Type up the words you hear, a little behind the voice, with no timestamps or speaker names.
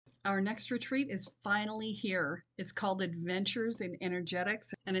Our next retreat is finally here. It's called Adventures in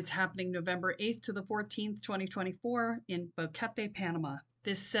Energetics, and it's happening November 8th to the 14th, 2024 in Boquete, Panama.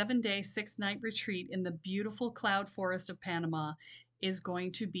 This 7-day, 6-night retreat in the beautiful cloud forest of Panama is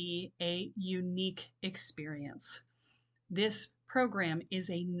going to be a unique experience. This program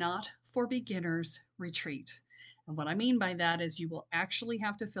is a not for beginners retreat. And what I mean by that is you will actually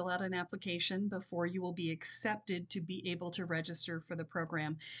have to fill out an application before you will be accepted to be able to register for the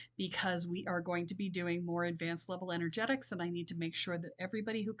program, because we are going to be doing more advanced level energetics, and I need to make sure that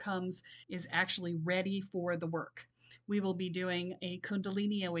everybody who comes is actually ready for the work. We will be doing a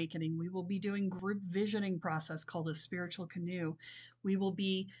Kundalini awakening. We will be doing group visioning process called a spiritual canoe. We will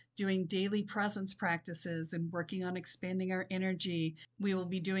be doing daily presence practices and working on expanding our energy. We will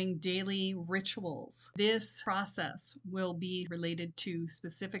be doing daily rituals. This process will be related to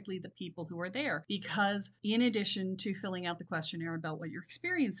specifically the people who are there, because in addition to filling out the questionnaire about what your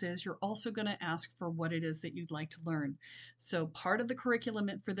experience is, you're also going to ask for what it is that you'd like to learn. So part of the curriculum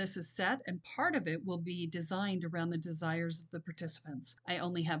for this is set, and part of it will be designed around the desires of the participants. I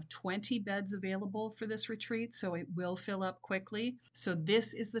only have 20 beds available for this retreat, so it will fill up quickly. So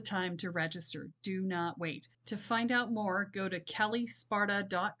this is the time to register. Do not wait. To find out more, go to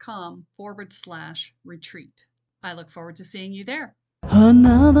kellysparta.com/retreat. I look forward to seeing you there.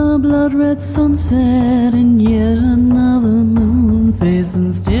 Another blood red sunset and yet another moon phase,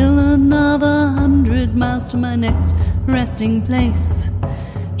 and still another 100 miles to my next resting place.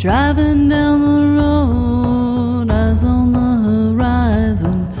 Driving down the road, eyes on the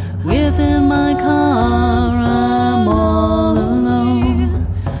horizon. Within my car, I'm all alone,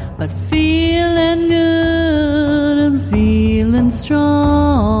 but feeling good and feeling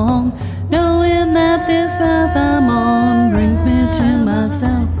strong, knowing that this path I'm on brings me to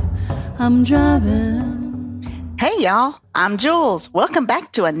myself. I'm driving. Hey y'all, I'm Jules. Welcome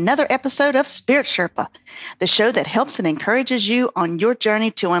back to another episode of Spirit Sherpa, the show that helps and encourages you on your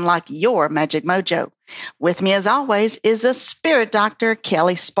journey to unlock your magic mojo. With me as always is the spirit doctor,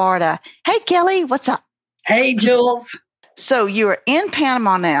 Kelly Sparta. Hey Kelly, what's up? Hey, Jules. So you're in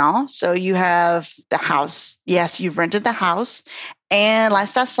Panama now, so you have the house. Yes, you've rented the house. And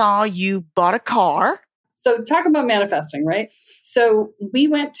last I saw, you bought a car. So talk about manifesting, right? So we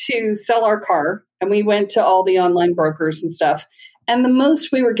went to sell our car, and we went to all the online brokers and stuff. And the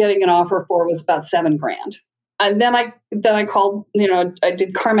most we were getting an offer for was about $7,000. And then I called, I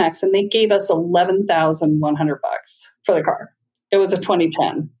did CarMax, and they gave us $11,100 for the car. It was a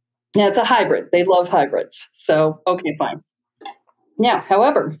 2010. Yeah, it's a hybrid. They love hybrids. So, okay, fine. Now,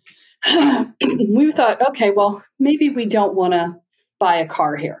 however, we thought, okay, well, maybe we don't want to buy a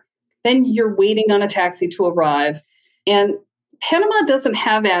car here. Then you're waiting on a taxi to arrive. And Panama doesn't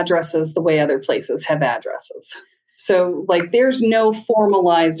have addresses the way other places have addresses. So there's no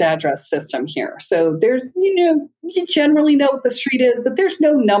formalized address system here. So there's, you generally know what the street is, but there's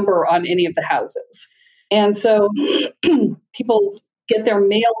no number on any of the houses. And so people get their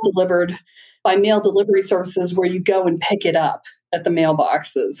mail delivered by mail delivery services where you go and pick it up at the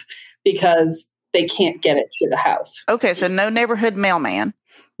mailboxes because they can't get it to the house. Okay, so no neighborhood mailman.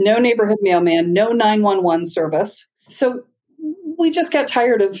 No neighborhood mailman, no 911 service. So we just got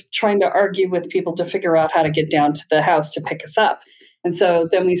tired of trying to argue with people to figure out how to get down to the house to pick us up. And so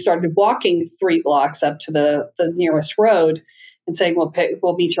then we started walking 3 blocks up to the nearest road and saying, we'll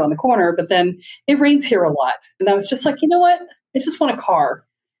meet you on the corner. But then it rains here a lot. And I was just like, you know what? I just want a car.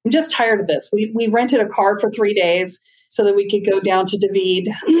 I'm just tired of this. We rented a car for 3 days so that we could go down to David,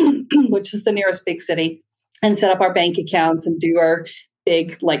 which is the nearest big city, and set up our bank accounts and do our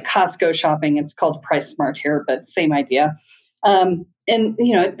big Costco shopping. It's called Price Smart here, but same idea. And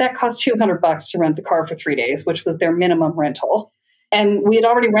that cost $200 to rent the car for 3 days, which was their minimum rental. And we had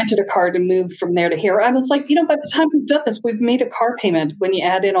already rented a car to move from there to here. I was like, by the time we've done this, we've made a car payment when you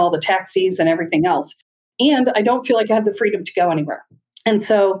add in all the taxis and everything else. And I don't feel like I have the freedom to go anywhere. And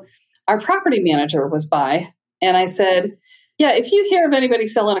so our property manager was by, and I said, yeah, if you hear of anybody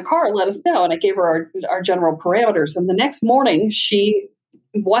selling a car, let us know. And I gave her our general parameters. And the next morning, she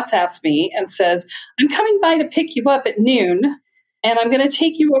WhatsApps me and says, I'm coming by to pick you up at noon, and I'm going to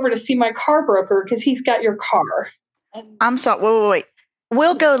take you over to see my car broker because he's got your car. I'm sorry. Wait.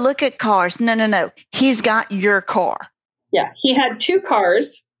 We'll go look at cars. No. He's got your car. Yeah. He had 2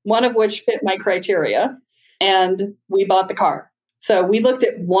 cars, one of which fit my criteria, and we bought the car. So we looked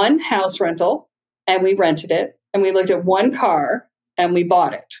at one house rental and we rented it, and we looked at one car and we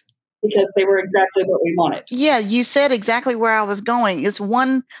bought it because they were exactly what we wanted. Yeah, you said exactly where I was going. It's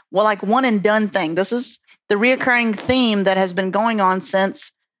one and done thing. This is the reoccurring theme that has been going on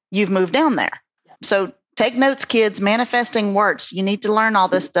since you've moved down there. So Take notes, kids. Manifesting works. You need to learn all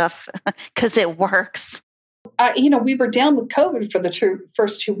this stuff because it works. We were down with COVID for the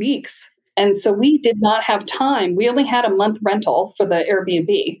first 2 weeks. And so we did not have time. We only had a month rental for the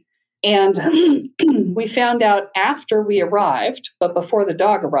Airbnb. And we found out after we arrived, but before the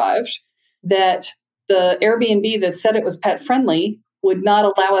dog arrived, that the Airbnb that said it was pet friendly would not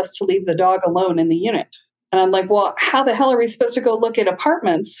allow us to leave the dog alone in the unit. And I'm like, well, how the hell are we supposed to go look at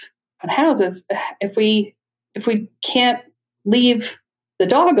apartments and houses if we can't leave the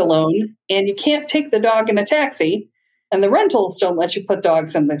dog alone, and you can't take the dog in a taxi, and the rentals don't let you put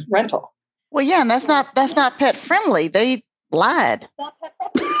dogs in the rental? Well, yeah, and that's not pet friendly. They lied.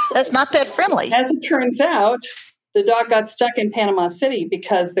 That's not pet friendly. As it turns out, the dog got stuck in Panama City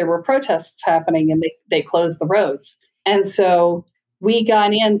because there were protests happening and they closed the roads. And so we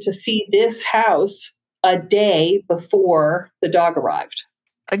got in to see this house a day before the dog arrived.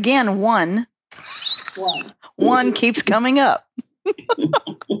 Again, one keeps coming up.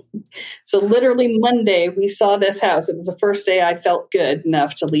 So literally Monday, we saw this house. It was the first day I felt good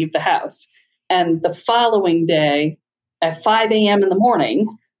enough to leave the house. And the following day at 5 a.m. in the morning,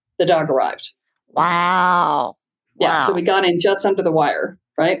 the dog arrived. Wow. Yeah. So we got in just under the wire,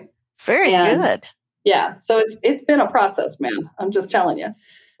 right? Very good. Yeah. So it's been a process, man. I'm just telling you.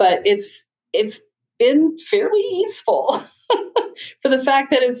 But it's been fairly easeful for the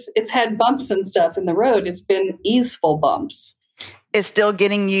fact that it's had bumps and stuff in the road. It's been easeful bumps. It's still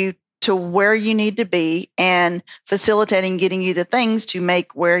getting you to where you need to be and facilitating getting you the things to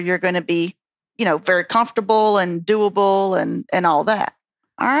make where you're going to be, very comfortable and doable and all that.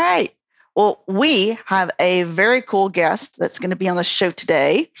 All right. Well, we have a very cool guest that's going to be on the show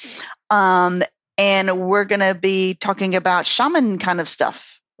today. And we're going to be talking about shaman kind of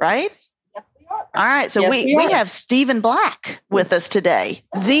stuff, right? Yes, we are. All right. So we have Stephen Black with us today,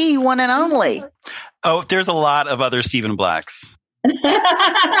 the one and only. Oh, there's a lot of other Stephen Blacks.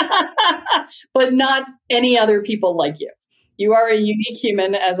 But not any other people like you. You are a unique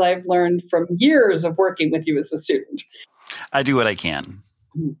human, as I've learned from years of working with you as a student. I do what I can.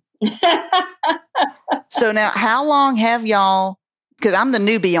 So now, how long have y'all, because I'm the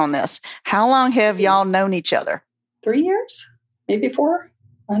newbie on this, how long have y'all known each other? 3 years? Maybe 4?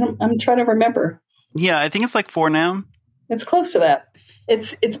 I'm trying to remember. Yeah, I think it's like 4 now. It's close to that.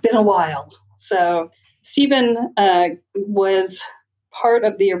 It's been a while. So Stephen was part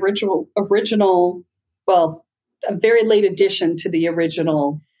of the original, well, a very late addition to the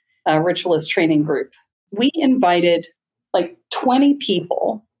original ritualist training group. We invited like 20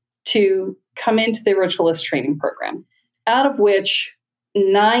 people to come into the ritualist training program, out of which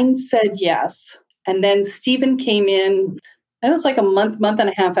 9 said yes. And then Stephen came in, it was like a month and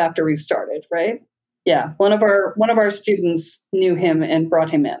a half after we started, right? Yeah. One of our students knew him and brought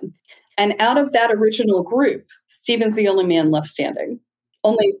him in. And out of that original group, Stephen's the only man left standing,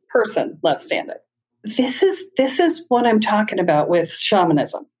 only person left standing. This is what I'm talking about with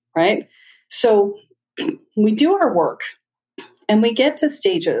shamanism, right? So we do our work and we get to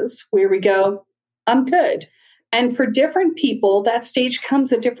stages where we go, I'm good. And for different people, that stage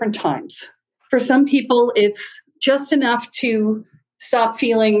comes at different times. For some people, it's just enough to stop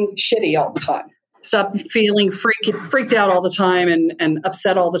feeling shitty all the time. Stop feeling freaked out all the time and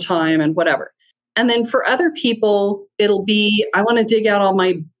upset all the time and whatever. And then for other people, it'll be, I want to dig out all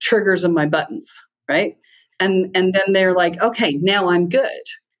my triggers and my buttons, right? And then they're like, okay, now I'm good.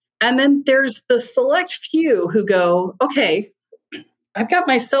 And then there's the select few who go, okay, I've got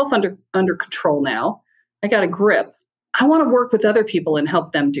myself under control now. I got a grip. I want to work with other people and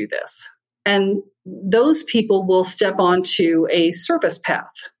help them do this. And those people will step onto a service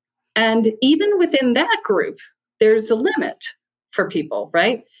path. And even within that group, there's a limit for people,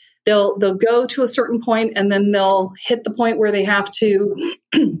 right? They'll go to a certain point and then they'll hit the point where they have to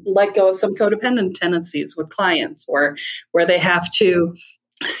let go of some codependent tendencies with clients, or where they have to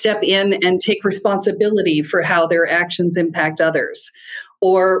step in and take responsibility for how their actions impact others,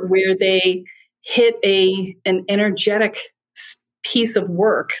 or where they hit an energetic piece of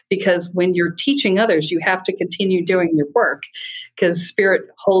work, because when you're teaching others, you have to continue doing your work because spirit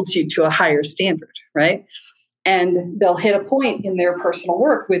holds you to a higher standard, right? And they'll hit a point in their personal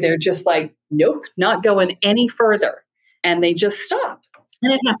work where they're just like, nope, not going any further. And they just stop.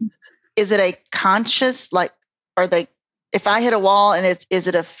 And it happens. Is it a conscious, if I hit a wall and is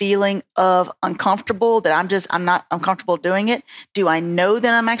it a feeling of uncomfortable that I'm not uncomfortable doing it? Do I know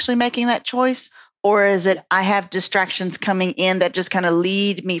that I'm actually making that choice? Or is it I have distractions coming in that just kind of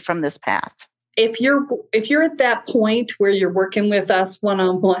lead me from this path? If you're at that point where you're working with us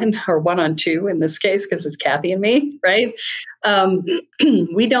one-on-one or one-on-two in this case, because it's Kathy and me, right?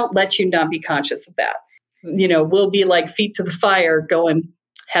 We don't let you not be conscious of that. we'll be like feet to the fire going,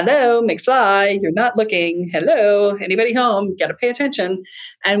 hello, McFly, you're not looking. Hello, anybody home? Got to pay attention.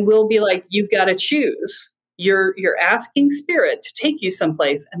 And we'll be like, you've got to choose. You're asking spirit to take you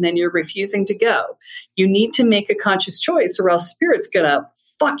someplace, and then you're refusing to go. You need to make a conscious choice, or else spirit's going to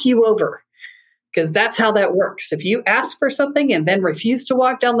fuck you over. Because that's how that works. If you ask for something and then refuse to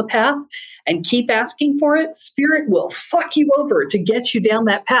walk down the path and keep asking for it, spirit will fuck you over to get you down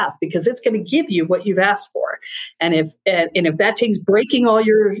that path, because it's going to give you what you've asked for. And if that takes breaking all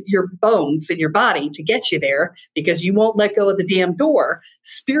your bones in your body to get you there, because you won't let go of the damn door,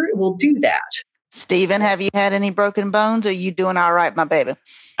 spirit will do that. Stephen, have you had any broken bones? Or are you doing all right, my baby?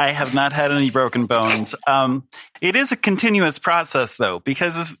 I have not had any broken bones. It is a continuous process, though,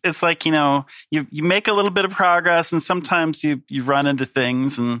 because it's like, you make a little bit of progress, and sometimes you run into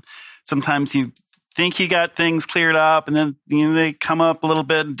things, and sometimes you think you got things cleared up, and then they come up a little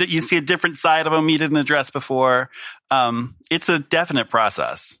bit. You see a different side of them you didn't address before. It's a definite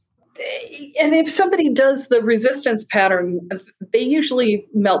process. And if somebody does the resistance pattern, they usually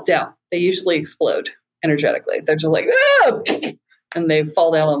melt down. They usually explode energetically. They're just like, ah! And they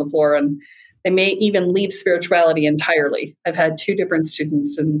fall down on the floor, and they may even leave spirituality entirely. I've had 2 different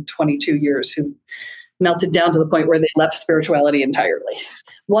students in 22 years who melted down to the point where they left spirituality entirely.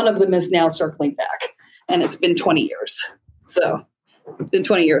 One of them is now circling back, and it's been 20 years. So it's been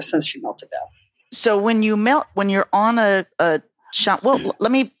 20 years since she melted down. So when you're on a well,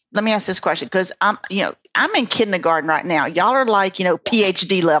 let me ask this question, because I'm in kindergarten right now. Y'all are like,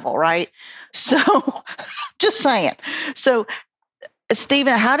 PhD level, right? So just saying. So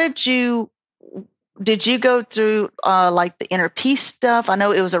Stephen, how did you go through like the inner peace stuff? I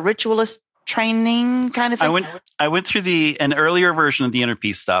know it was a ritualist training kind of thing. I went through an earlier version of the inner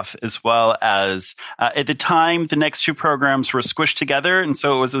peace stuff, as well as at the time the next 2 programs were squished together, and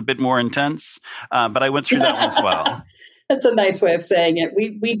so it was a bit more intense. But I went through that one as well. That's a nice way of saying it.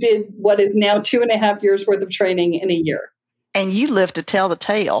 We did what is now 2.5 years worth of training in a year. And you live to tell the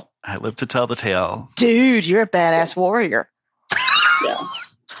tale. I live to tell the tale. Dude, you're a badass warrior. Yeah.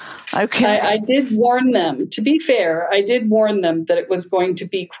 Okay. I did warn them. To be fair, I did warn them that it was going to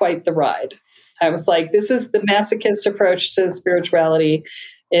be quite the ride. I was like, this is the masochist approach to spirituality,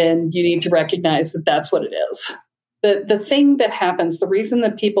 and you need to recognize that that's what it is. The thing that happens, the reason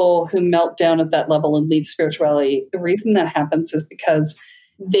that people who melt down at that level and leave spirituality, the reason that happens is because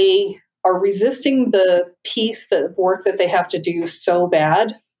they are resisting the piece, the work that they have to do so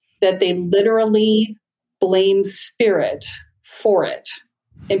bad that they literally blame spirit for it.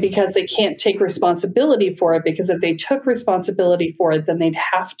 And because they can't take responsibility for it, because if they took responsibility for it, then they'd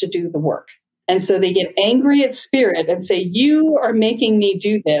have to do the work. And so they get angry at spirit and say, you are making me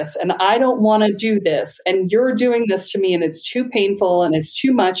do this, and I don't want to do this, and you're doing this to me, and it's too painful, and it's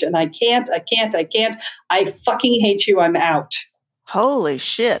too much, and I can't. I fucking hate you. I'm out. Holy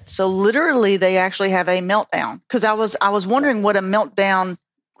shit. So literally they actually have a meltdown. Because I was wondering what a meltdown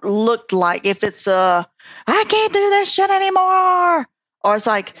looked like. If it's I can't do this shit anymore. Or it's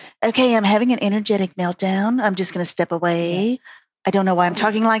like, okay, I'm having an energetic meltdown. I'm just going to step away. I don't know why I'm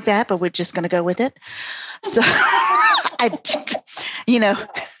talking like that, but we're just going to go with it. So, if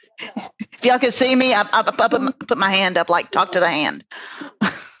y'all can see me, I put my hand up, like talk to the hand.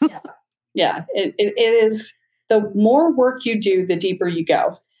 Yeah, it is. The more work you do, the deeper you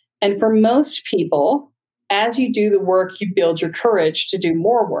go. And for most people, as you do the work, you build your courage to do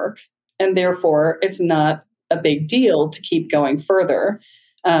more work. And therefore, it's not a big deal to keep going further.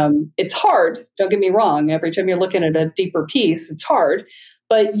 It's hard. Don't get me wrong. Every time you're looking at a deeper piece, it's hard.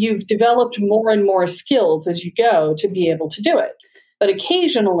 But you've developed more and more skills as you go to be able to do it. But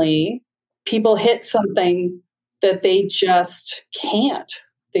occasionally, people hit something that they just can't.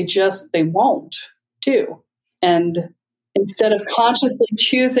 They won't do. And instead of consciously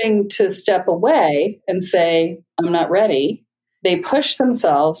choosing to step away and say, I'm not ready, they push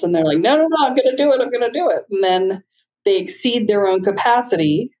themselves and they're like, no, I'm going to do it. And then they exceed their own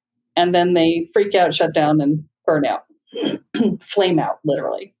capacity, and then they freak out, shut down, and burn out. Flame out,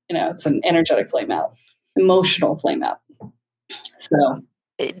 literally. It's an energetic flame out, emotional flame out. So,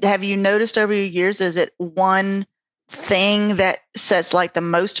 have you noticed over your years, is it one thing that sets like the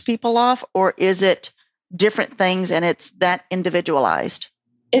most people off, or is it different things and it's that individualized?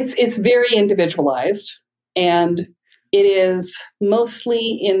 It's very individualized, and it is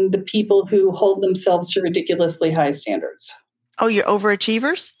mostly in the people who hold themselves to ridiculously high standards. Oh, you're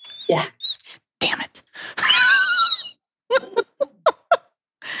overachievers? Yeah. Damn it.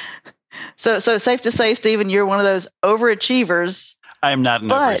 So safe to say, Stephen, you're one of those overachievers. I am not an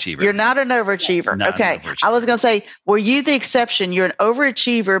overachiever. You're not an overachiever. Okay. I was going to say, were you the exception? You're an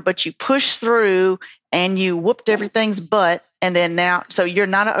overachiever, but you push through and you whooped everything's butt, and then now, so you're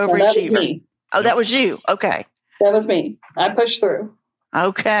not an overachiever. Well, that was me. Oh, that was you. Okay. That was me. I pushed through.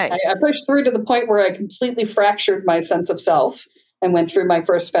 Okay. I pushed through to the point where I completely fractured my sense of self and went through my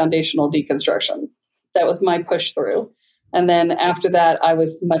first foundational deconstruction. That was my push through. And then after that, I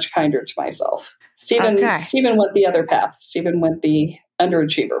was much kinder to myself. Stephen went the other path. Stephen went the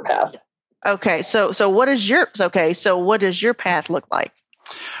underachiever path. Okay. So what does your path look like?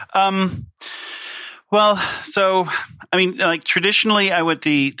 Well, so I mean, like traditionally, I went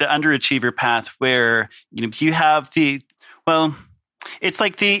the underachiever path, where you have it's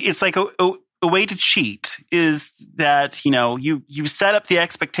like a way to cheat is that you set up the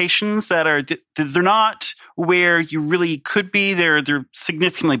expectations that are they're not where you really could be. They're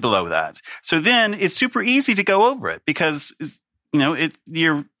significantly below that. So then it's super easy to go over it because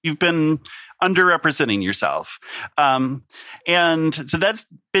you've been underrepresenting yourself. And so that's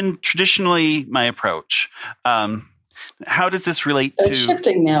been traditionally my approach. How does this relate to... It's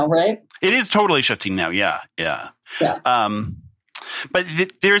shifting now, right? It is totally shifting now. Yeah. But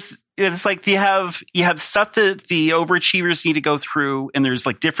it's like you have stuff that the overachievers need to go through, and there's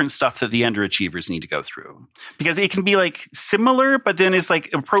like different stuff that the underachievers need to go through, because it can be like similar, but then it's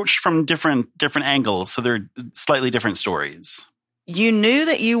like approached from different angles. So they're slightly different stories. You knew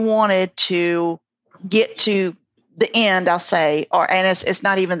that you wanted to get to the end, I'll say, and it's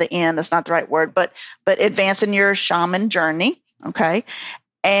not even the end. That's not the right word, but advance in your shaman journey. Okay.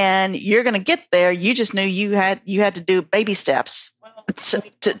 And you're going to get there. You just knew you had to do baby steps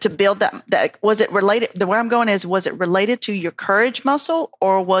to build that. Was it related? Where I'm going is, was it related to your courage muscle,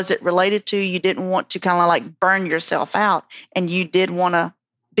 or was it related to you didn't want to kind of like burn yourself out and you did want to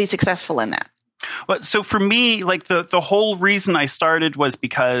be successful in that? Well, so for me, like the whole reason I started was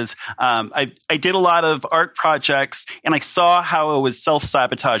because I did a lot of art projects, and I saw how I was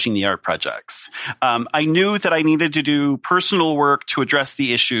self-sabotaging the art projects. I knew that I needed to do personal work to address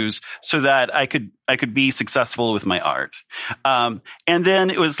the issues so that I could be successful with my art. And then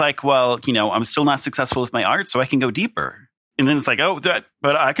it was like, well, I'm still not successful with my art, so I can go deeper. And then it's like,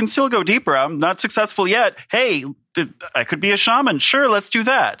 but I can still go deeper. I'm not successful yet. Hey, I could be a shaman. Sure, let's do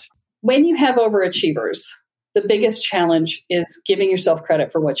that. When you have overachievers, the biggest challenge is giving yourself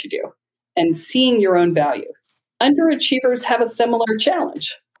credit for what you do and seeing your own value. Underachievers have a similar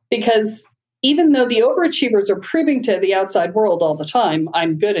challenge, because even though the overachievers are proving to the outside world all the time,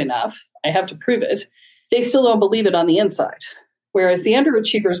 I'm good enough, I have to prove it, they still don't believe it on the inside. Whereas the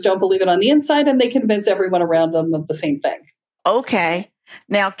underachievers don't believe it on the inside, and they convince everyone around them of the same thing. Okay.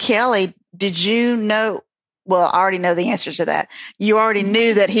 Now, Kelly, did you know... Well, I already know the answer to that. You already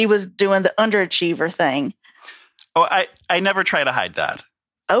knew that he was doing the underachiever thing. Oh, I never try to hide that.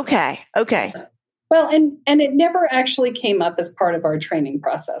 Okay. Well, and it never actually came up as part of our training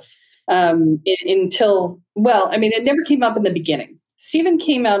process it never came up in the beginning. Stephen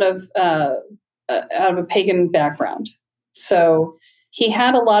came out of a pagan background, so he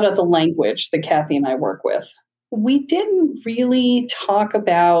had a lot of the language that Kathy and I work with. We didn't really talk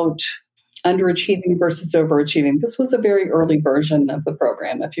about underachieving versus overachieving. This was a very early version of the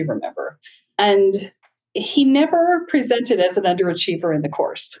program, if you remember. And he never presented as an underachiever in the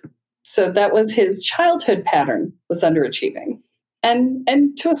course. So that was his childhood pattern, was underachieving.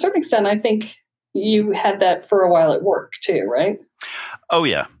 And to a certain extent, I think you had that for a while at work too, right? Oh,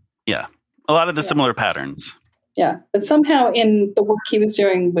 yeah. Yeah. A lot of the similar patterns. Yeah. But somehow in the work he was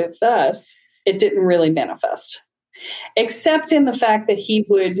doing with us, it didn't really manifest. Except in the fact that he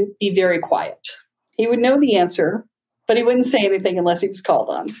would be very quiet. He would know the answer, but he wouldn't say anything unless he was called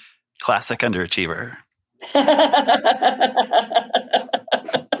on. Classic underachiever.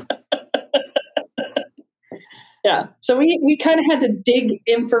 Yeah. So we kind of had to dig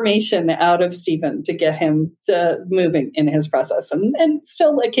information out of Stephen to get him moving in his process. And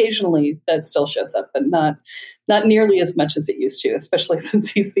still occasionally that still shows up, but not nearly as much as it used to, especially since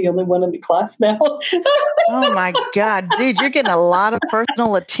he's the only one in the class now. Oh my God, dude, you're getting a lot of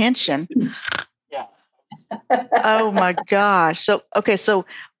personal attention. Yeah. Oh my gosh. So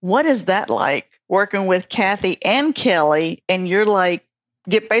what is that like, working with Kathy and Kelly, and you're like,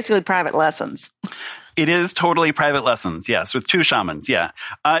 get basically private lessons? It is totally private lessons, yes, with two shamans, yeah.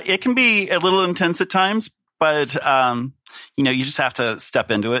 It can be a little intense at times, but, you just have to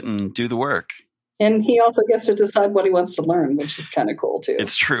step into it and do the work. And he also gets to decide what he wants to learn, which is kind of cool, too.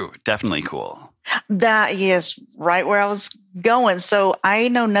 It's true. Definitely cool. That is right where I was going. So I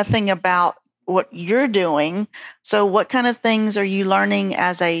know nothing about what you're doing. So what kind of things are you learning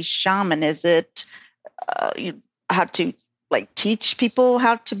as a shaman? Is it how to teach people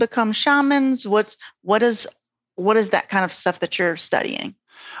how to become shamans? What is what is that kind of stuff that you're studying?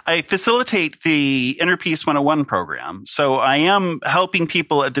 I facilitate the Inner Peace 101 program. So I am helping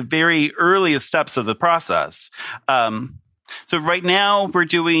people at the very earliest steps of the process. So right now we're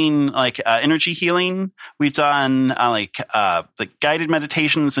doing like energy healing. We've done the guided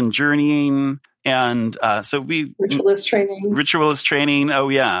meditations and journeying. And ritualist training. Oh,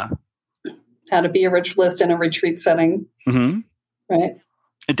 yeah. How to be a ritualist in a retreat setting. Mm-hmm. Right.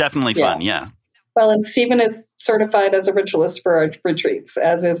 Definitely fun. Yeah. Well, and Stephen is certified as a ritualist for our retreats,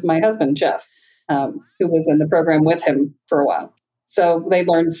 as is my husband, Jeff, who was in the program with him for a while. So they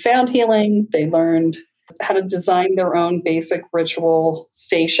learned sound healing. They learned how to design their own basic ritual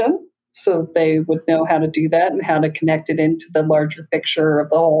station so they would know how to do that and how to connect it into the larger picture of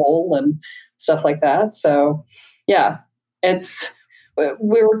the whole and stuff like that. So, yeah,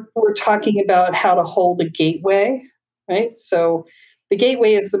 we're talking about how to hold a gateway, right? So the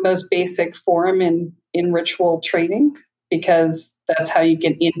gateway is the most basic form in ritual training because that's how you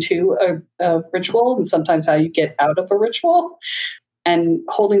get into a ritual and sometimes how you get out of a ritual. And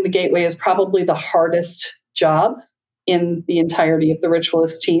holding the gateway is probably the hardest job in the entirety of the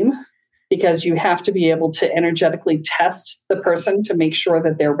ritualist team because you have to be able to energetically test the person to make sure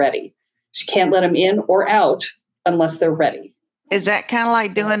that they're ready. You can't let them in or out unless they're ready. Is that kind of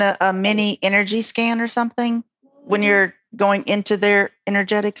like doing a mini energy scan or something when you're going into their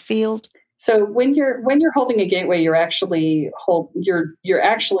energetic field? So when you're holding a gateway, you're actually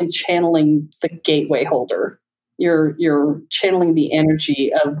channeling the gateway holder. You're channeling the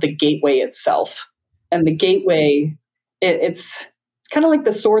energy of the gateway itself. And the gateway, it's kind of like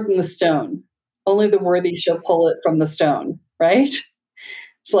the sword and the stone. Only the worthy shall pull it from the stone, right?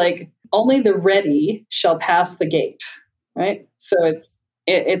 It's like only the ready shall pass the gate, right? So it's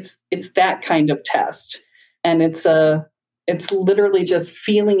that kind of test. And it's literally just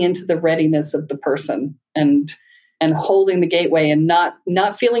feeling into the readiness of the person and holding the gateway and not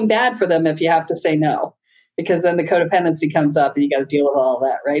feeling bad for them if you have to say no, because then the codependency comes up and you got to deal with all of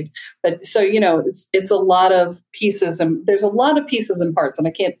that, right? But so, it's a lot of pieces and there's a lot of pieces and parts, and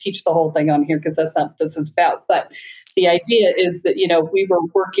I can't teach the whole thing on here because that's not what this is about. But the idea is that,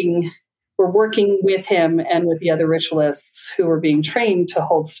 we're working with him and with the other ritualists who are being trained to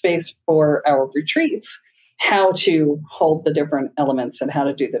hold space for our retreats, how to hold the different elements and how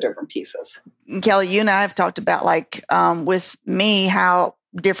to do the different pieces. Kelly, you and I have talked about with me, how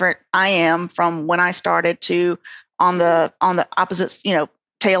different I am from when I started to on the opposite,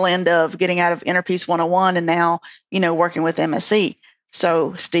 tail end of getting out of Inner Peace 101 and now, working with MSC.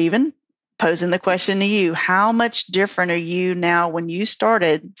 So Stephen, posing the question to you, how much different are you now when you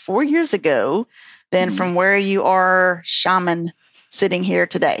started 4 years ago than from where you are Shaman sitting here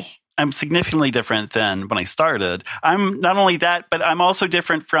today? I'm significantly different than when I started. I'm not only that, but I'm also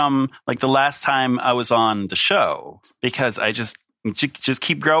different from the last time I was on the show because I just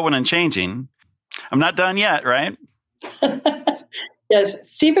keep growing and changing. I'm not done yet, right? Yes.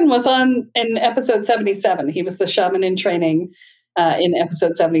 Stephen was on in episode 77. He was the shaman in training in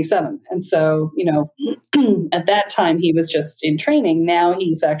episode 77. And so, at that time he was just in training. Now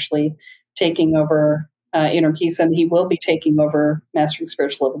he's actually taking over Inner Peace, and he will be taking over Mastering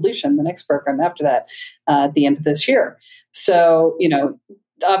Spiritual Evolution, the next program after that, at the end of this year. So,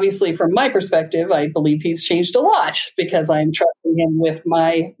 obviously from my perspective, I believe he's changed a lot because I'm trusting him with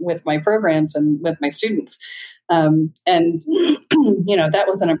my programs and with my students. That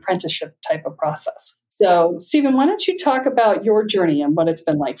was an apprenticeship type of process. So, Stephen, why don't you talk about your journey and what it's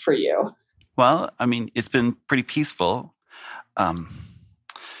been like for you? Well, I mean, it's been pretty peaceful.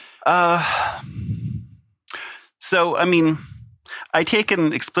 So, I mean, I take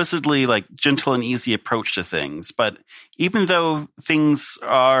an explicitly gentle and easy approach to things, but even though things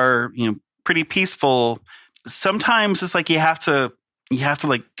are, pretty peaceful, sometimes it's you have to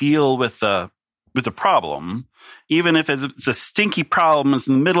deal with the problem, even if it's a stinky problem. It's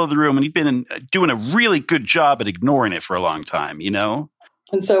in the middle of the room and you've been doing a really good job at ignoring it for a long time,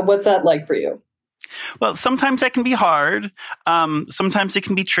 And so what's that like for you? Well, sometimes that can be hard. Sometimes it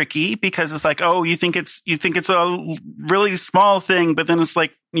can be tricky because it's you think it's a really small thing, but then it's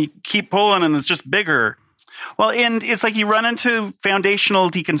you keep pulling and it's just bigger. Well, and it's you run into foundational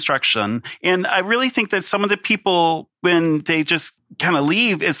deconstruction. And I really think that some of the people, when they just kind of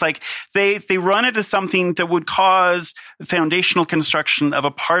leave, it's they run into something that would cause foundational construction of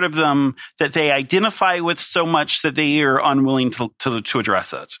a part of them that they identify with so much that they are unwilling to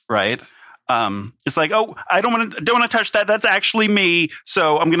address it, right? It's I don't want to touch that. That's actually me.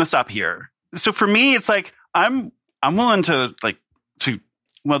 So I'm going to stop here. So for me, it's I'm willing to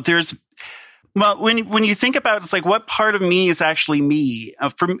when you think about it, it's what part of me is actually me.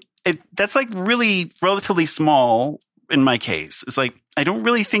 that's like really relatively small in my case. It's like, I don't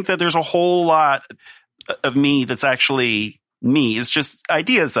really think that there's a whole lot of me that's actually me. It's just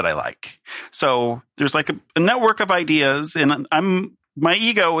ideas that I like. So there's like a network of ideas, and my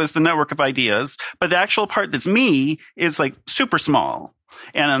ego is the network of ideas, but the actual part that's me is like super small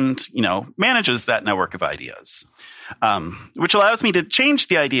and, manages that network of ideas, which allows me to change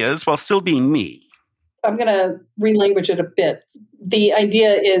the ideas while still being me. I'm going to relanguage it a bit. The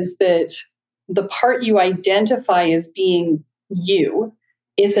idea is that the part you identify as being you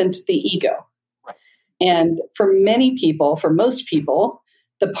isn't the ego. And for many people, for most people,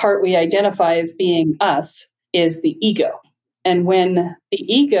 the part we identify as being us is the ego. And when the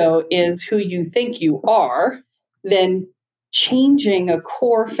ego is who you think you are, then changing a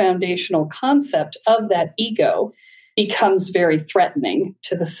core foundational concept of that ego becomes very threatening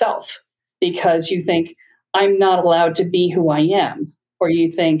to the self, because you think, I'm not allowed to be who I am. Or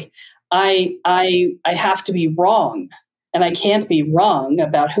you think, I have to be wrong, and I can't be wrong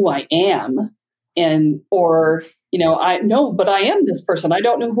about who I am. But I am this person. I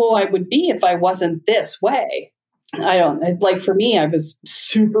don't know who I would be if I wasn't this way. For me, I was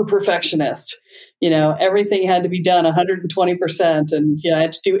super perfectionist. Everything had to be done 120%, and I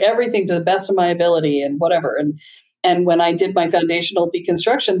had to do everything to the best of my ability and whatever. And when I did my foundational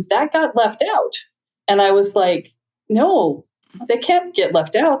deconstruction, that got left out. And I was like, no, they can't get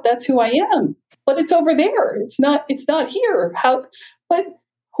left out. That's who I am. But it's over there. It's not here. But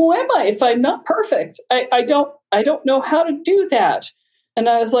who am I if I'm not perfect? I don't know how to do that. And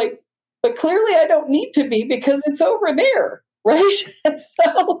I was like, but clearly I don't need to be, because it's over there. Right. And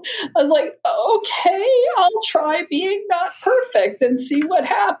so I was like, okay, I'll try being not perfect and see what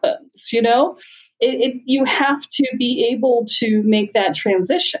happens. You have to be able to make that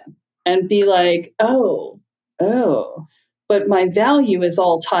transition and be like, oh, but my value is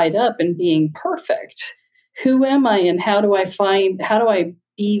all tied up in being perfect. Who am I, and how do I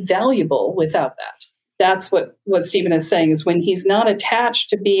be valuable without that? That's what Stephen is saying, is when he's not attached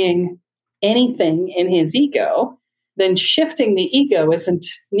to being anything in his ego, then shifting the ego isn't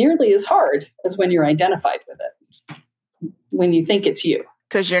nearly as hard as when you're identified with it, when you think it's you.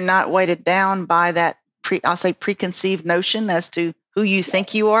 Because you're not weighted down by that preconceived notion as to who you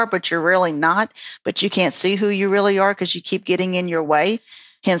think you are, but you're really not. But you can't see who you really are because you keep getting in your way.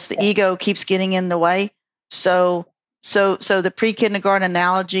 Hence, the ego keeps getting in the way. So the pre-kindergarten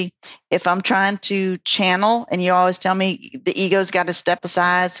analogy, if I'm trying to channel, and you always tell me the ego's got to step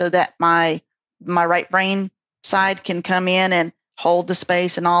aside so that my right brain side can come in and hold the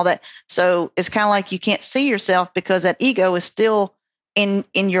space and all that. So it's kind of like you can't see yourself because that ego is still in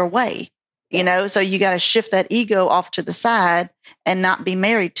your way, so you got to shift that ego off to the side and not be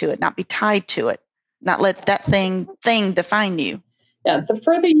married to it, not be tied to it, not let that thing define you. Yeah, the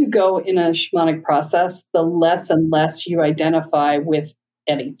further you go in a shamanic process, the less and less you identify with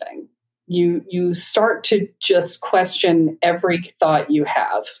anything. You start to just question every thought you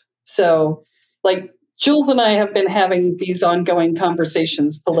have. So, like, Jules and I have been having these ongoing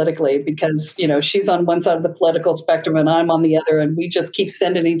conversations politically because, she's on one side of the political spectrum and I'm on the other, and we just keep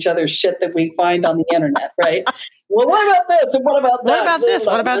sending each other shit that we find on the internet, right? Well, what about this? And what about that? What about this?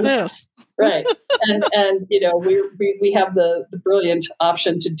 What about this? Right. And we have the brilliant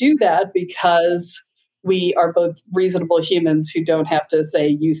option to do that because we are both reasonable humans who don't have to say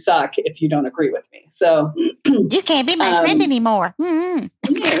you suck if you don't agree with me. So you can't be my friend anymore. Right.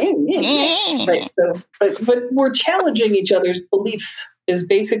 So, but we're challenging each other's beliefs is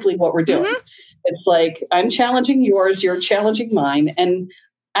basically what we're doing. Mm-hmm. It's like, I'm challenging yours, you're challenging mine. And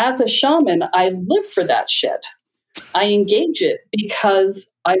as a shaman, I live for that shit. I engage it because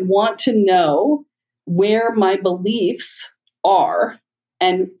I want to know where my beliefs are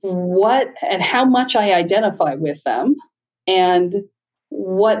and how much I identify with them, and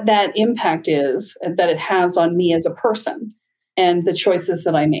what that impact is that it has on me as a person and the choices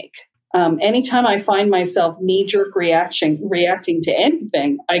that I make. Anytime I find myself knee-jerk reacting to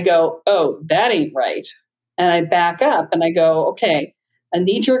anything, I go, oh, that ain't right. And I back up and I go, okay, a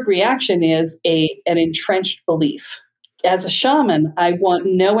knee-jerk reaction is an entrenched belief. As a shaman, I want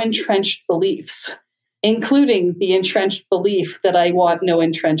no entrenched beliefs, including the entrenched belief that I want no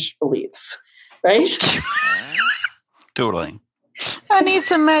entrenched beliefs, right? Totally. I need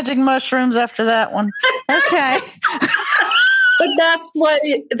some magic mushrooms after that one. Okay. But that's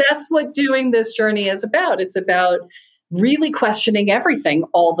what doing this journey is about. It's about really questioning everything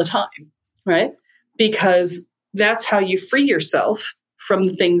all the time, right? Because that's how you free yourself from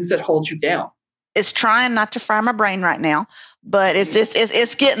the things that hold you down. It's trying not to fry my brain right now, but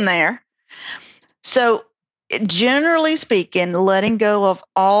it's getting there. So generally speaking, letting go of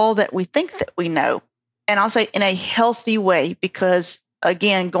all that we think that we know. And I'll say in a healthy way, because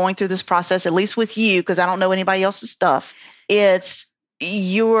again, going through this process, at least with you, because I don't know anybody else's stuff,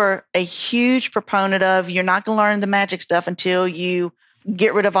 you're a huge proponent of, you're not going to learn the magic stuff until you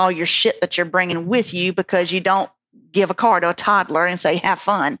get rid of all your shit that you're bringing with you, because you don't give a car to a toddler and say, have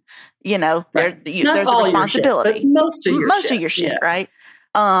fun. Right. There's a responsibility. Shit, but most of your shit, right?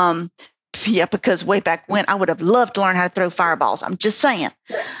 Yeah, because way back when I would have loved to learn how to throw fireballs. I'm just saying,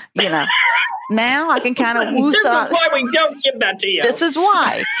 now I can kind of This is why we don't give that to you. This is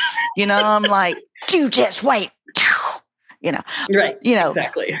why, I'm like, you just wait, Right.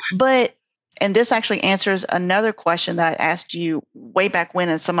 Exactly. And this actually answers another question that I asked you way back when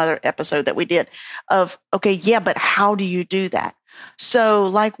in some other episode that we did of, okay, yeah, but how do you do that? So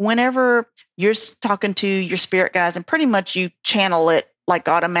like whenever you're talking to your spirit guides and pretty much you channel it like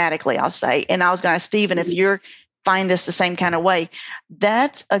automatically, I'll say, and I was going to, Stephen, if you're find this the same kind of way,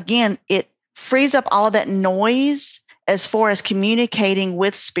 that's, again, it frees up all of that noise as far as communicating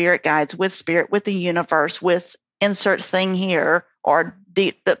with spirit guides, with spirit, with the universe, with insert thing here or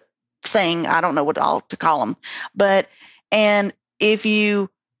the thing, I don't know what all to call them. And if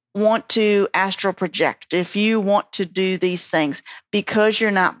you want to astral project, if you want to do these things, because you're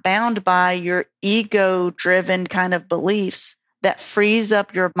not bound by your ego-driven kind of beliefs, that frees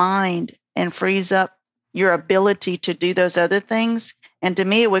up your mind and frees up your ability to do those other things. And to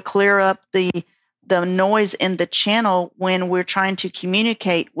me, it would clear up the noise in the channel when we're trying to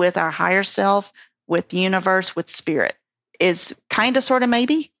communicate with our higher self, with the universe, with spirit. Is kind of, sort of,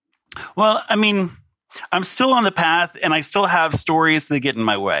 maybe? Well, I mean, I'm still on the path and I still have stories that get in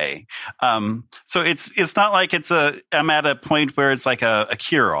my way. So it's not like I'm at a point where it's like a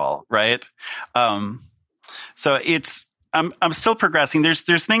cure-all, right? So I'm still progressing.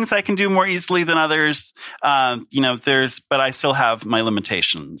 There's things I can do more easily than others. But I still have my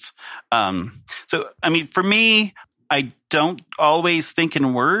limitations. So, I mean, for me, I don't always think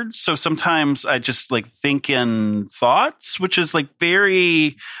in words. So sometimes I just like think in thoughts, which is like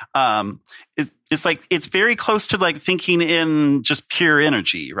very, it's very close to like thinking in just pure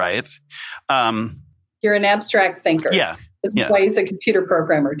energy, right? You're an abstract thinker. Yeah. This is why he's a computer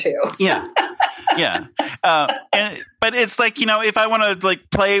programmer too. Yeah. Yeah. But it's like, if I want to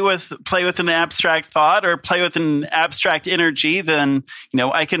like play with an abstract thought or play with an abstract energy, then,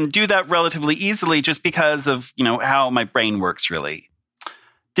 I can do that relatively easily just because of, how my brain works really.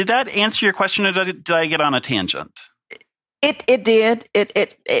 Did that answer your question or did I get on a tangent? It did.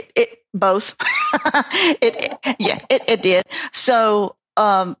 It both. It did. So,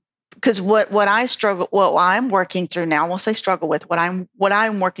 because what I'm working through now, I won't say struggle with, what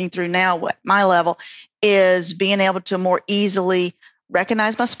I'm working through now, what my level is being able to more easily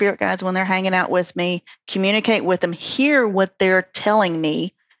recognize my spirit guides when they're hanging out with me, communicate with them, hear what they're telling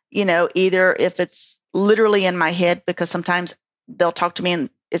me, either if it's literally in my head, because sometimes they'll talk to me and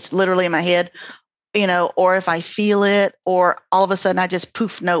it's literally in my head, or if I feel it, or all of a sudden I just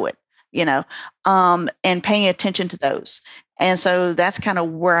poof know it, and paying attention to those. And so that's kind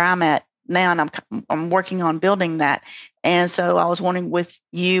of where I'm at now, and I'm working on building that. And so I was wondering, with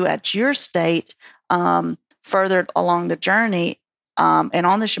you at your state, further along the journey, and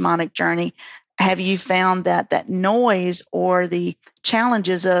on the shamanic journey, have you found that noise or the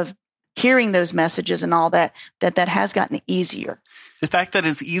challenges of hearing those messages and all that has gotten easier? The fact that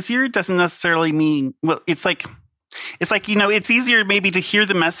it's easier doesn't necessarily mean, well, it's like, it's easier maybe to hear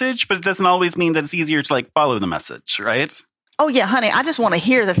the message, but it doesn't always mean that it's easier to like follow the message, right? Oh yeah, honey, I just want to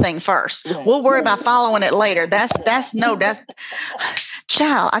hear the thing first. We'll worry about following it later. That's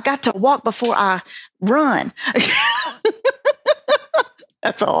child, I got to walk before I run.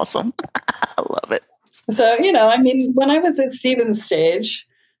 That's awesome. I love it. So, when I was at Stephen's stage,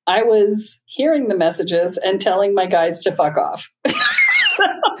 I was hearing the messages and telling my guides to fuck off. I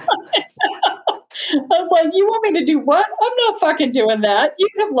was like, you want me to do what? I'm not fucking doing that. You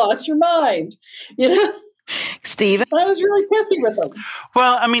have lost your mind. Stephen? I was really pissy with them.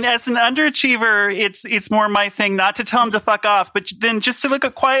 Well, I mean, as an underachiever, it's more my thing not to tell them to fuck off, but then just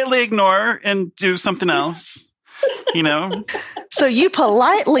to quietly ignore and do something else, So you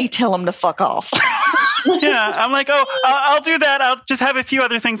politely tell them to fuck off. Yeah, I'm like, I'll do that. I'll just have a few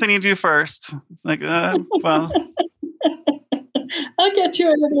other things I need to do first. It's like, well. I'll get to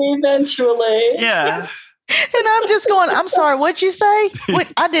it eventually. Yeah. And I'm just going, I'm sorry, what'd you say?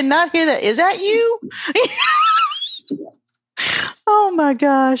 I did not hear that. Is that you? Oh my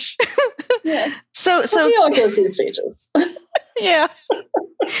gosh. Yeah. So we all go through stages. Yeah.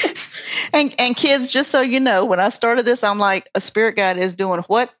 And kids, just so you know, when I started this, I'm like, a spirit guide is doing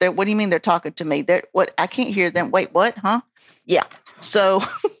what? What do you mean they're talking to me? What? I can't hear them. Wait, what? Huh? Yeah. So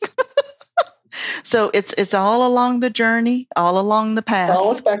it's all along the journey, all along the path. It's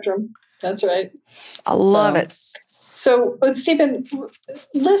all a spectrum. That's right. I love it. So, Stephen,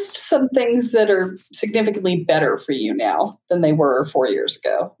 list some things that are significantly better for you now than they were 4 years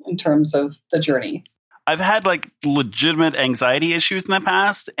ago in terms of the journey. I've had like legitimate anxiety issues in the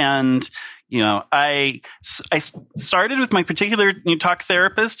past, and I started with my particular talk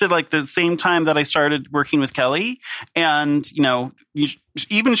therapist at like the same time that I started working with Kelly, and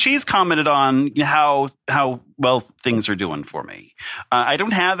even she's commented on how well things are doing for me. I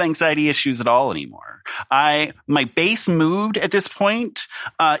don't have anxiety issues at all anymore. My base mood at this point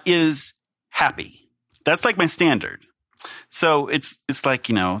is happy. That's like my standard. So it's like,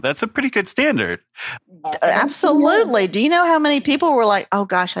 that's a pretty good standard. Absolutely. Do you know how many people were like, oh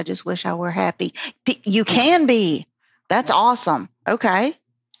gosh, I just wish I were happy? You can be. That's awesome. Okay.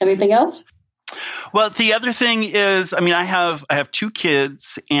 Anything else? Well, the other thing is, I have 2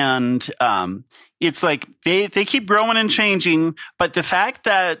 kids, and it's like they keep growing and changing, but the fact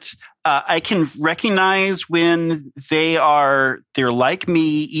that I can recognize when they're like me,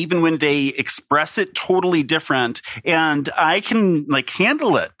 even when they express it totally different, and I can like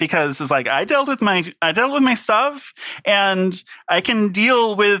handle it because it's like I dealt with my stuff, and I can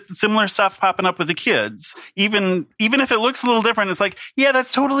deal with similar stuff popping up with the kids, even if it looks a little different. It's like, yeah,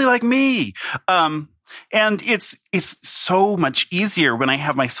 that's totally like me. And it's so much easier when I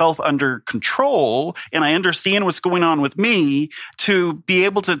have myself under control and I understand what's going on with me to be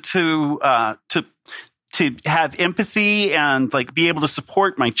able to have empathy and like be able to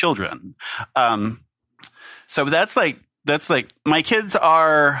support my children. So that's like my kids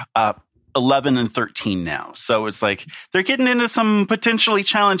are 11 and 13 now. So it's like they're getting into some potentially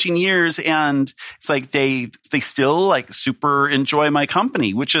challenging years, and it's like they still like super enjoy my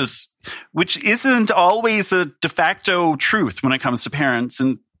company, which isn't always a de facto truth when it comes to parents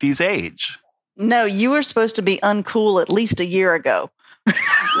in these age. No, you were supposed to be uncool at least a year ago.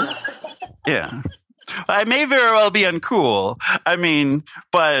 Yeah. I may very well be uncool.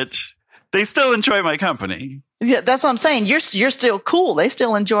 But they still enjoy my company. Yeah, that's what I'm saying. You're still cool. They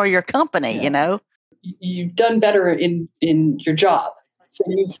still enjoy your company, You've done better in your job. So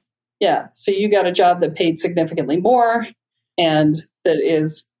you got a job that paid significantly more and that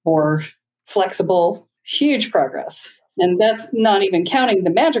is more flexible. Huge progress. And that's not even counting the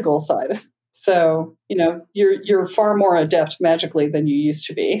magical side. So, you're far more adept magically than you used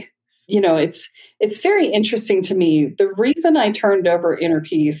to be. It's very interesting to me. The reason I turned over Inner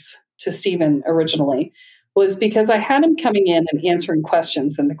Peace to Stephen originally was because I had him coming in and answering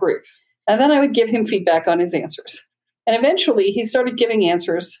questions in the group. And then I would give him feedback on his answers. And eventually he started giving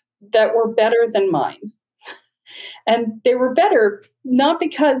answers that were better than mine. And they were better not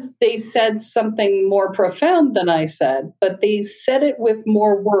because they said something more profound than I said, but they said it with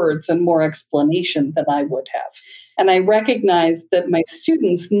more words and more explanation than I would have. And I recognized that my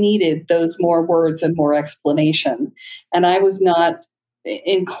students needed those more words and more explanation. And I was not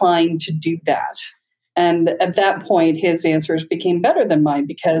inclined to do that. And at that point, his answers became better than mine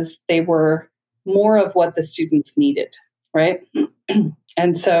because they were more of what the students needed, right?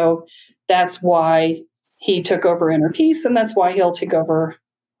 And so that's why he took over Inner Peace, and that's why he'll take over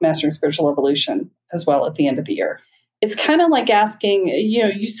Mastering Spiritual Evolution as well at the end of the year. It's kind of like asking,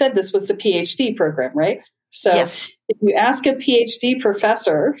 you said this was the PhD program, right? So yes. If you ask a PhD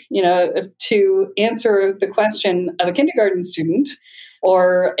professor, to answer the question of a kindergarten student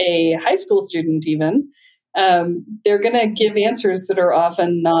or a high school student even, they're going to give answers that are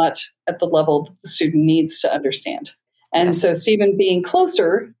often not at the level that the student needs to understand. And so Stephen being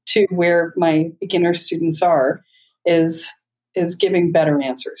closer to where my beginner students are is giving better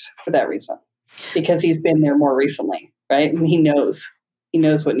answers for that reason, because he's been there more recently, right? And he knows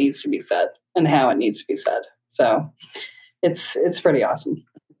what needs to be said and how it needs to be said. So it's pretty awesome.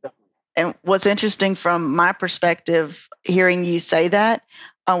 And what's interesting from my perspective, hearing you say that,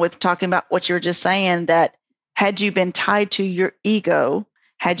 with talking about what you were just saying, that had you been tied to your ego,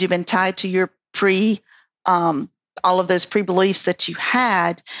 had you been tied to your all of those pre-beliefs that you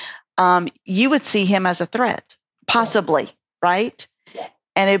had, you would see him as a threat, possibly, right?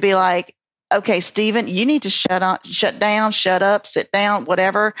 And it'd be like, okay, Stephen, you need to shut down, shut up, sit down,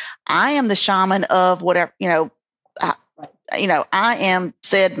 whatever. I am the shaman of whatever, I am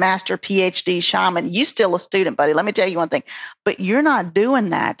said master PhD shaman. You still a student, buddy. Let me tell you one thing, but you're not doing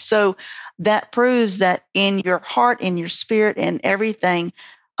that. So that proves that in your heart, in your spirit, and everything,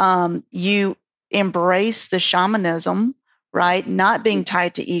 you embrace the shamanism, right? Not being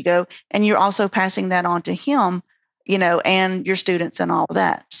tied to ego. And you're also passing that on to him, and your students and all of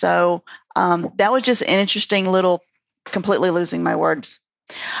that. So that was just an interesting little, completely losing my words.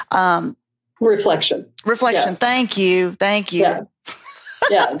 Reflection. Yeah. Thank you.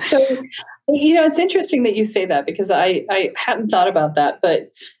 Yeah. So, it's interesting that you say that, because I hadn't thought about that,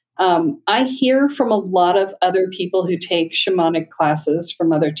 but I hear from a lot of other people who take shamanic classes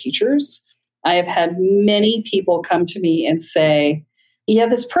from other teachers. I have had many people come to me and say, yeah,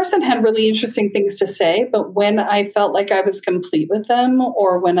 this person had really interesting things to say, but when I felt like I was complete with them,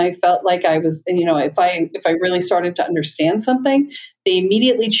 or when I felt like I was, if I really started to understand something, they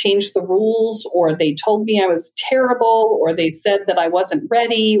immediately changed the rules, or they told me I was terrible, or they said that I wasn't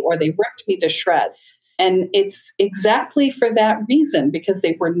ready, or they ripped me to shreds. And it's exactly for that reason, because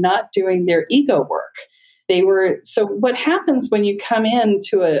they were not doing their ego work. So what happens when you come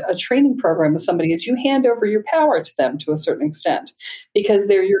into a training program with somebody is you hand over your power to them to a certain extent, because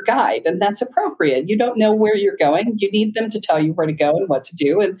they're your guide, and that's appropriate. You don't know where you're going. You need them to tell you where to go and what to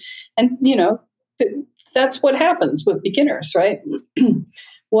do. And that's what happens with beginners, right?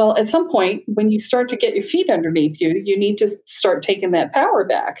 Well, at some point, when you start to get your feet underneath you, you need to start taking that power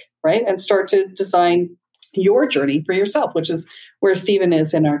back, right? And start to design your journey for yourself, which is where Stephen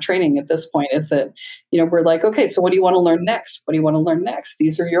is in our training at this point, is that, we're like, okay, so what do you want to learn next? What do you want to learn next?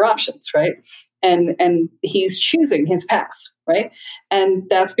 These are your options, right? And he's choosing his path, right? And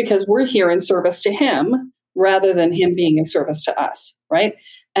that's because we're here in service to him rather than him being in service to us, right?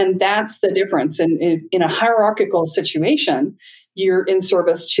 And that's the difference. In a hierarchical situation, you're in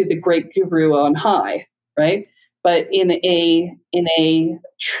service to the great guru on high, right? But in a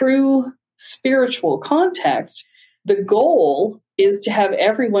true spiritual context, the goal is to have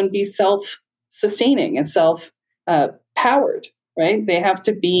everyone be self-sustaining and self-powered, right? They have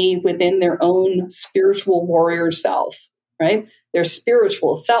to be within their own spiritual warrior self, right? Their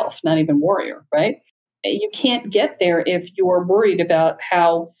spiritual self, not even warrior, right? You can't get there if you're worried about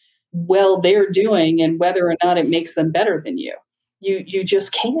how well they're doing and whether or not it makes them better than you. You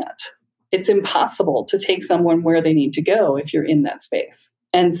just can't. It's impossible to take someone where they need to go if you're in that space.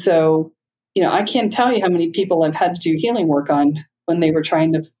 And so, I can't tell you how many people I've had to do healing work on when they were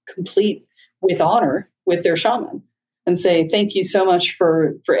trying to complete with honor with their shaman and say, thank you so much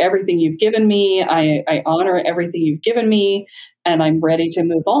for everything you've given me. I honor everything you've given me, and I'm ready to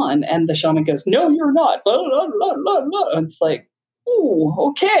move on. And the shaman goes, no, you're not. Blah, blah, blah, blah, blah. And it's like, oh,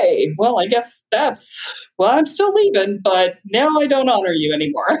 okay. Well, I guess I'm still leaving, but now I don't honor you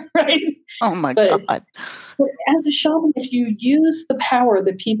anymore, right? Oh my God. But as a shaman, if you use the power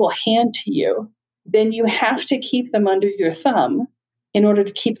that people hand to you, then you have to keep them under your thumb in order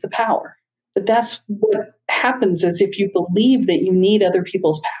to keep the power. But that's what happens, is if you believe that you need other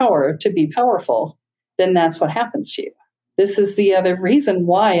people's power to be powerful, then that's what happens to you. This is the other reason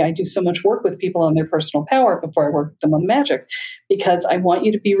why I do so much work with people on their personal power before I work with them on magic, because I want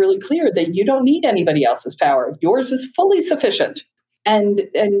you to be really clear that you don't need anybody else's power. Yours is fully sufficient. And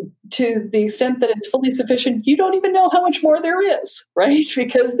to the extent that it's fully sufficient, you don't even know how much more there is, right?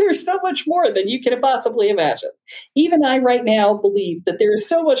 Because there's so much more than you can possibly imagine. Even I right now believe that there is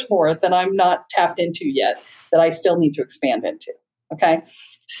so much more that I'm not tapped into yet that I still need to expand into. Okay.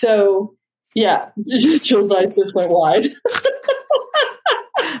 So yeah, Jill's eyes just went wide.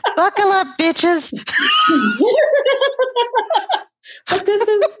 Buckle up, bitches. But this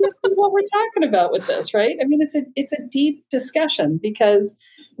is what we're talking about with this, right? I mean, it's a deep discussion, because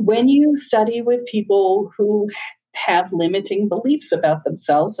when you study with people who have limiting beliefs about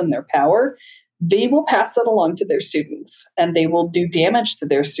themselves and their power, they will pass that along to their students, and they will do damage to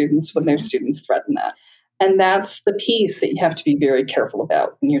their students when their students threaten that. And that's the piece that you have to be very careful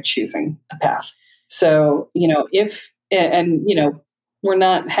about when you're choosing a path. So, we're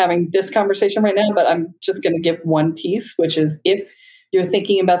not having this conversation right now, but I'm just going to give one piece, which is, if you're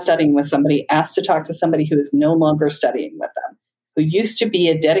thinking about studying with somebody, ask to talk to somebody who is no longer studying with them, who used to be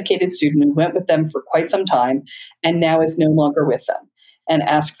a dedicated student and went with them for quite some time and now is no longer with them, and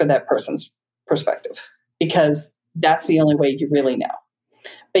ask for that person's perspective, because that's the only way you really know.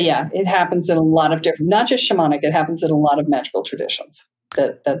 But yeah, it happens in a lot of different, not just shamanic, it happens in a lot of magical traditions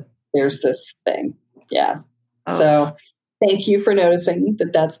that there's this thing. Yeah. Oh. So thank you for noticing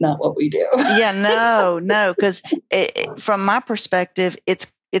that that's not what we do. Yeah, no, because from my perspective, it's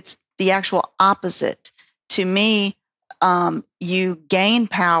the actual opposite. To me, you gain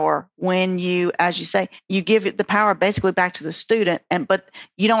power when you, as you say, you give it the power basically back to the student, but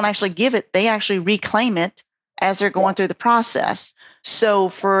you don't actually give it; they actually reclaim it as they're going through the process. So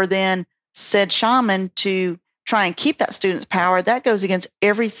for then said shaman to try and keep that student's power, that goes against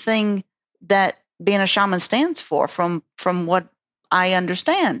everything that being a shaman stands for, from what I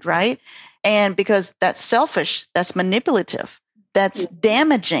understand, right? And because that's selfish, that's manipulative, that's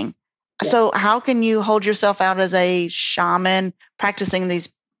damaging. Yeah. So how can you hold yourself out as a shaman practicing these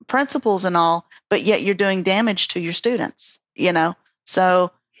principles and all, but yet you're doing damage to your students,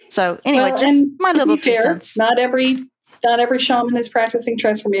 So anyway, well, just my little 2 cents. Not every shaman is practicing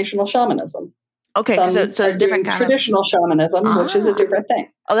transformational shamanism. Okay, some so are doing traditional shamanism, which is a different thing.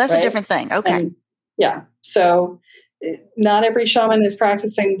 Oh, that's a different thing. Okay. And, yeah. So not every shaman is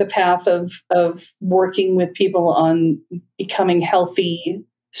practicing the path of working with people on becoming healthy,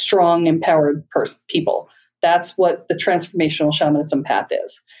 strong, empowered people. That's what the transformational shamanism path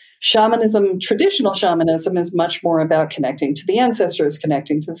is. Shamanism, traditional shamanism, is much more about connecting to the ancestors,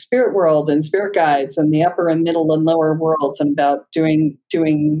 connecting to the spirit world and spirit guides and the upper and middle and lower worlds, and about doing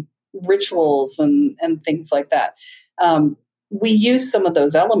rituals and things like that. We use some of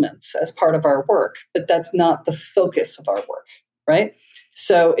those elements as part of our work, but that's not the focus of our work, right?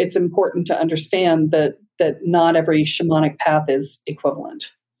 So it's important to understand that not every shamanic path is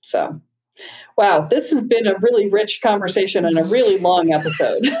equivalent. So, wow, this has been a really rich conversation and a really long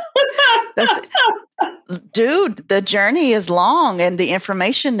episode. Dude, the journey is long and the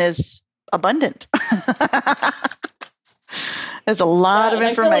information is abundant. There's a lot of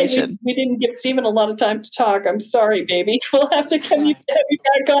information. Like we didn't give Stephen a lot of time to talk. I'm sorry, baby. We'll have to have you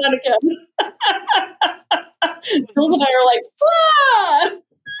back on again. Jules and I are like, ah!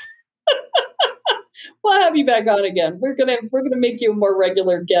 We'll have you back on again. We're gonna make you a more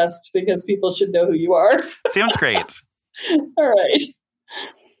regular guest because people should know who you are. Sounds great. All right.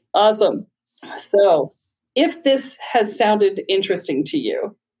 Awesome. So if this has sounded interesting to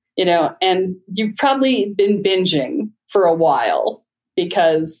you, and you've probably been binging for a while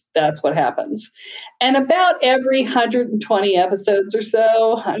because that's what happens. And about every 120 episodes or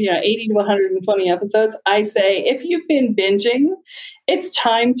so, 80 to 120 episodes, I say, if you've been binging, it's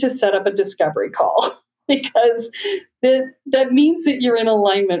time to set up a discovery call, because that means that you're in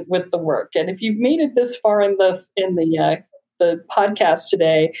alignment with the work. And if you've made it this far in the podcast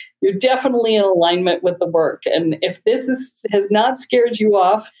today, you're definitely in alignment with the work. And if this has not scared you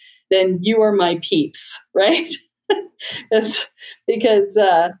off, then you are my peeps, right? It's because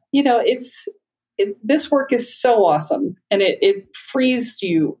this work is so awesome, and it frees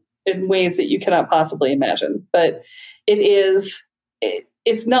you in ways that you cannot possibly imagine. But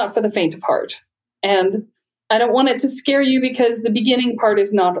it's not for the faint of heart, and I don't want it to scare you, because the beginning part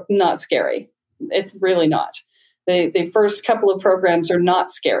is not scary. It's really not. The first couple of programs are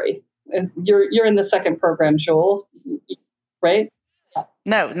not scary. You're in the second program, Joel, right?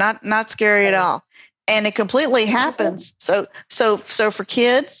 No, not scary at all. And it completely happens. So for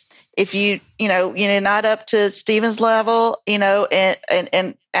kids, if you're not up to Stephen's level,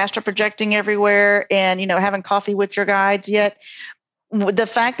 and astral projecting everywhere and, having coffee with your guides yet, the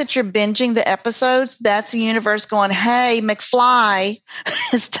fact that you're binging the episodes, that's the universe going, hey, McFly,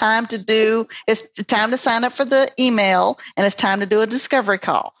 it's time to sign up for the email, and it's time to do a discovery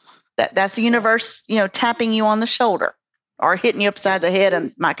call. That's the universe, tapping you on the shoulder or hitting you upside the head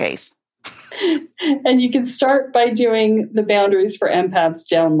in my case. And you can start by doing the Boundaries for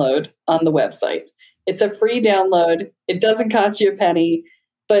Empaths download on the website. It's a free download. It doesn't cost you a penny,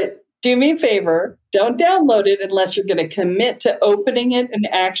 but do me a favor, don't download it unless you're going to commit to opening it and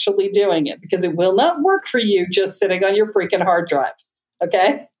actually doing it, because it will not work for you just sitting on your freaking hard drive.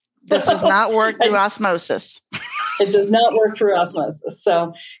 Okay? This does not work through osmosis. It does not work through osmosis.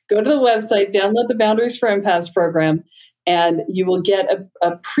 So go to the website, download the Boundaries for Empaths program, and you will get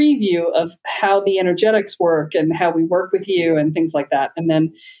a preview of how the energetics work and how we work with you and things like that. And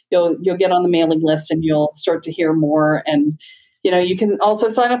then you'll get on the mailing list and you'll start to hear more. And, you can also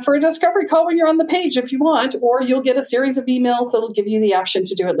sign up for a discovery call when you're on the page if you want, or you'll get a series of emails that'll give you the option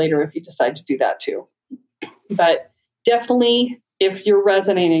to do it later if you decide to do that too. But definitely, if you're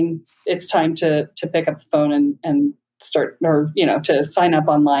resonating, it's time to pick up the phone and start, or, to sign up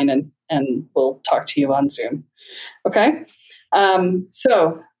online, and we'll talk to you on Zoom. Okay.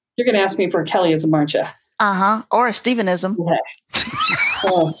 So you're going to ask me for Kellyism, aren't you? Or a Stephenism. Okay.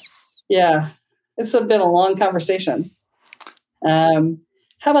 Oh, yeah. It's been a long conversation. How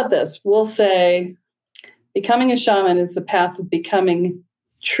about this? We'll say becoming a shaman is the path of becoming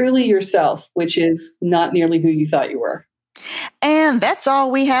truly yourself, which is not nearly who you thought you were. And that's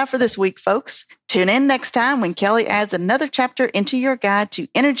all we have for this week, folks. Tune in next time when Kelly adds another chapter into your guide to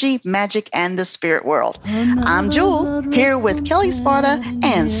energy, magic, and the spirit world. I'm Jewel, here with Kelly Sparta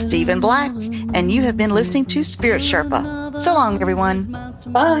and Stephen Black, and you have been listening to Spirit Sherpa. So long, everyone.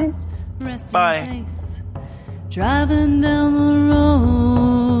 Bye. Bye. Driving down the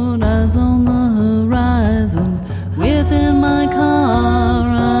road, eyes on the my car,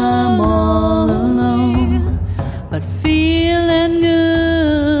 I'm all alone, but feeling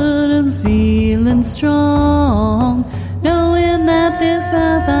good and feeling strong, knowing that this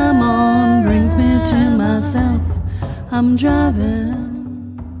path I'm on brings me to myself. I'm driving,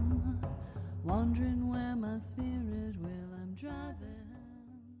 wondering where my spirit will. I'm driving.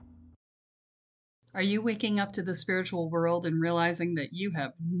 Are you waking up to the spiritual world and realizing that you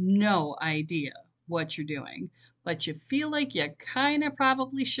have no idea what you're doing, but you feel like you kind of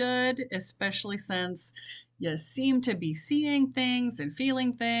probably should, especially since you seem to be seeing things and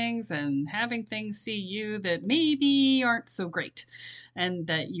feeling things and having things see you that maybe aren't so great, and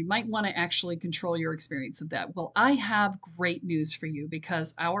that you might want to actually control your experience of that? Well, I have great news for you,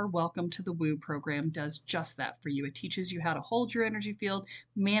 because our Welcome to the Woo program does just that for you. It teaches you how to hold your energy field,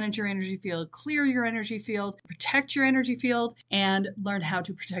 manage your energy field, clear your energy field, protect your energy field, and learn how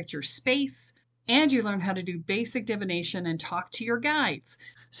to protect your space. And you learn how to do basic divination and talk to your guides,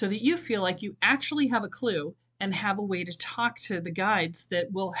 so that you feel like you actually have a clue and have a way to talk to the guides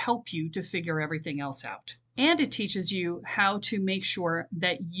that will help you to figure everything else out. And it teaches you how to make sure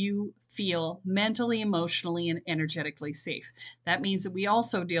that you feel mentally, emotionally, and energetically safe. That means that we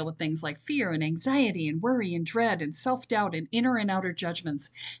also deal with things like fear and anxiety and worry and dread and self-doubt and inner and outer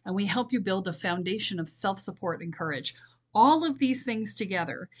judgments. And we help you build a foundation of self-support and courage. All of these things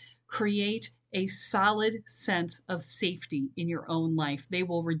together create a solid sense of safety in your own life. They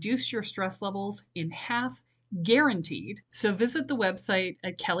will reduce your stress levels in half, guaranteed. So visit the website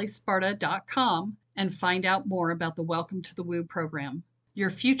at kellysparta.com and find out more about the Welcome to the Woo program. Your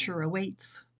future awaits.